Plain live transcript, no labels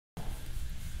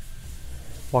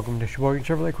Welcome to Sheboygan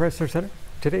Chevrolet Chrysler Center.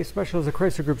 Today's special is a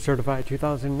Chrysler Group certified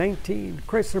 2019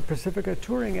 Chrysler Pacifica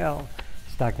Touring L,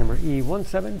 stock number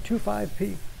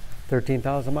E1725P.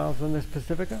 13,000 miles on this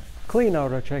Pacifica. Clean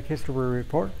auto check history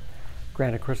report.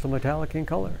 Granite Crystal Metallic in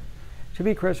color. To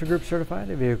be Chrysler Group certified,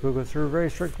 the vehicle goes through a very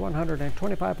strict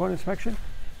 125-point inspection,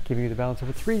 giving you the balance of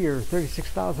a 3-year,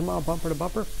 36,000-mile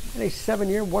bumper-to-bumper and a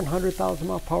 7-year,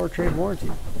 100,000-mile powertrain warranty.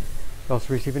 You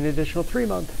also receive an additional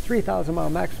 3-month, 3,000-mile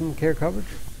maximum care coverage.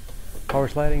 Power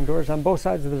sliding doors on both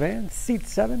sides of the van. Seat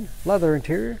 7, leather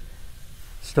interior.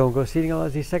 Stone Go seating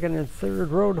allows the second and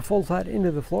third row to fold flat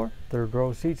into the floor. Third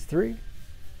row seats 3.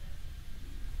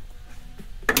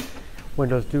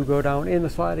 Windows do go down in the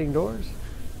sliding doors,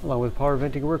 along with power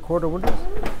venting rear quarter windows.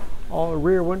 All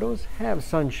rear windows have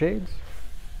sunshades.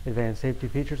 Advanced safety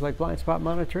features like blind spot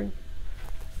monitoring,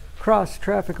 cross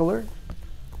traffic alert,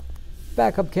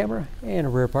 backup camera,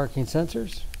 and rear parking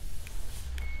sensors.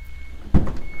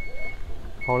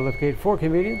 Power liftgate for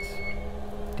convenience.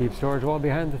 Deep storage wall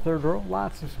behind the third row.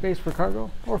 Lots of space for cargo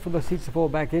or for the seats to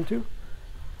fold back into.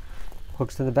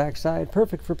 Hooks in the back side,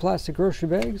 perfect for plastic grocery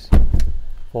bags.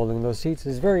 Folding those seats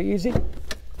is very easy.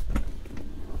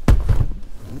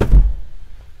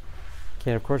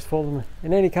 Can of course fold them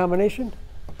in any combination.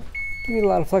 You need a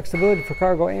lot of flexibility for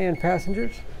cargo and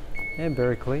passengers. And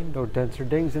very clean, no dents or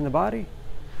dings in the body.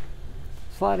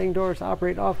 Sliding doors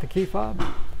operate off the key fob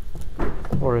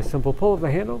or a simple pull of the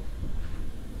handle.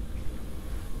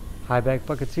 High back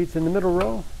bucket seats in the middle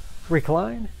row.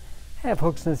 Recline. Have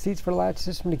hooks in the seats for the latch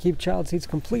system to keep child seats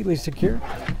completely secure.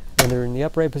 When they're in the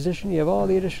upright position, you have all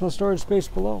the additional storage space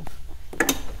below.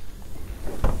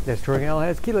 This Touring L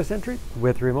has keyless entry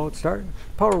with remote start,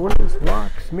 power windows,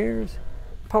 locks, mirrors,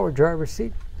 power driver's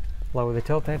seat, along with a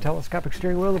tilt and telescopic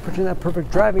steering wheel to put you in that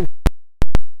perfect driving.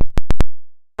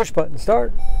 Push button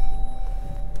start.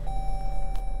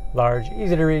 Large,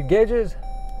 easy to read gauges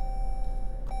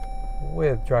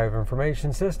with driver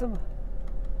information system.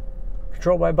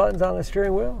 Control by buttons on the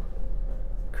steering wheel.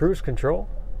 Cruise control.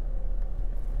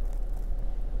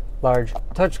 Large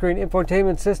touchscreen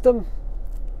infotainment system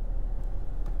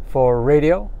for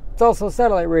radio. It's also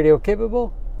satellite radio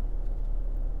capable.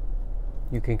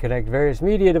 You can connect various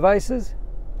media devices.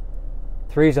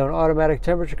 3-zone automatic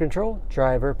temperature control,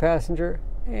 driver, passenger,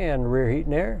 and rear heat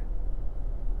and air,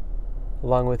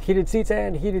 along with heated seats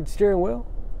and heated steering wheel.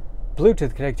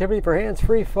 Bluetooth connectivity for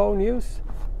hands-free phone use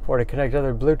or to connect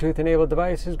other Bluetooth-enabled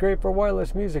devices. Great for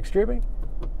wireless music streaming.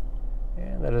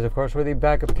 And that is, of course, where the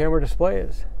backup camera display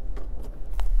is.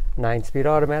 9-speed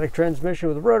automatic transmission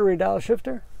with rotary dial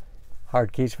shifter.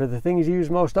 Hard keys for the things you use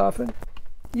most often.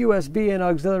 USB and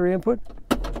auxiliary input.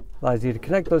 Allows you to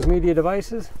connect those media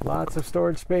devices. Lots of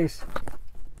storage space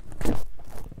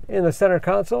in the center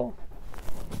console.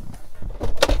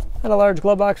 And a large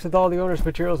glove box with all the owner's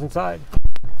materials inside.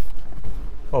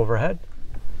 Overhead.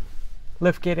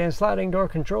 Liftgate and sliding door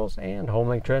controls and home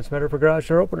link transmitter for garage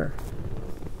door opener.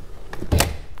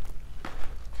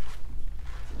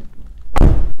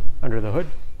 Under the hood,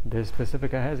 this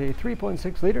Pacifica has a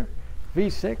 3.6 liter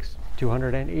V6,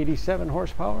 287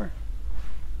 horsepower.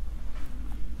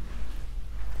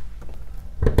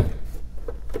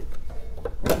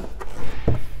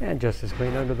 And just as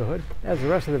clean under the hood as the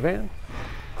rest of the van.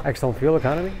 Excellent fuel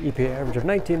economy, EPA average of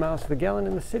 19 miles to the gallon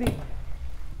in the city.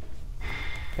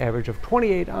 Average of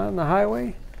 28 on the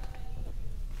highway.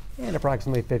 And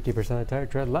approximately 50% of tire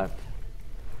tread left.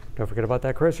 Don't forget about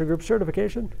that Chrysler Group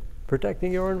certification,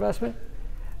 protecting your investment.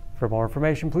 For more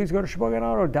information, please go to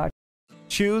SheboyganAuto.com.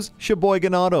 Choose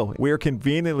Sheboygan Auto. We're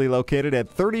conveniently located at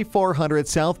 3400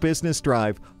 South Business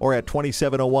Drive or at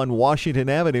 2701 Washington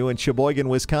Avenue in Sheboygan,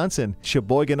 Wisconsin.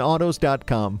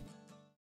 SheboyganAutos.com.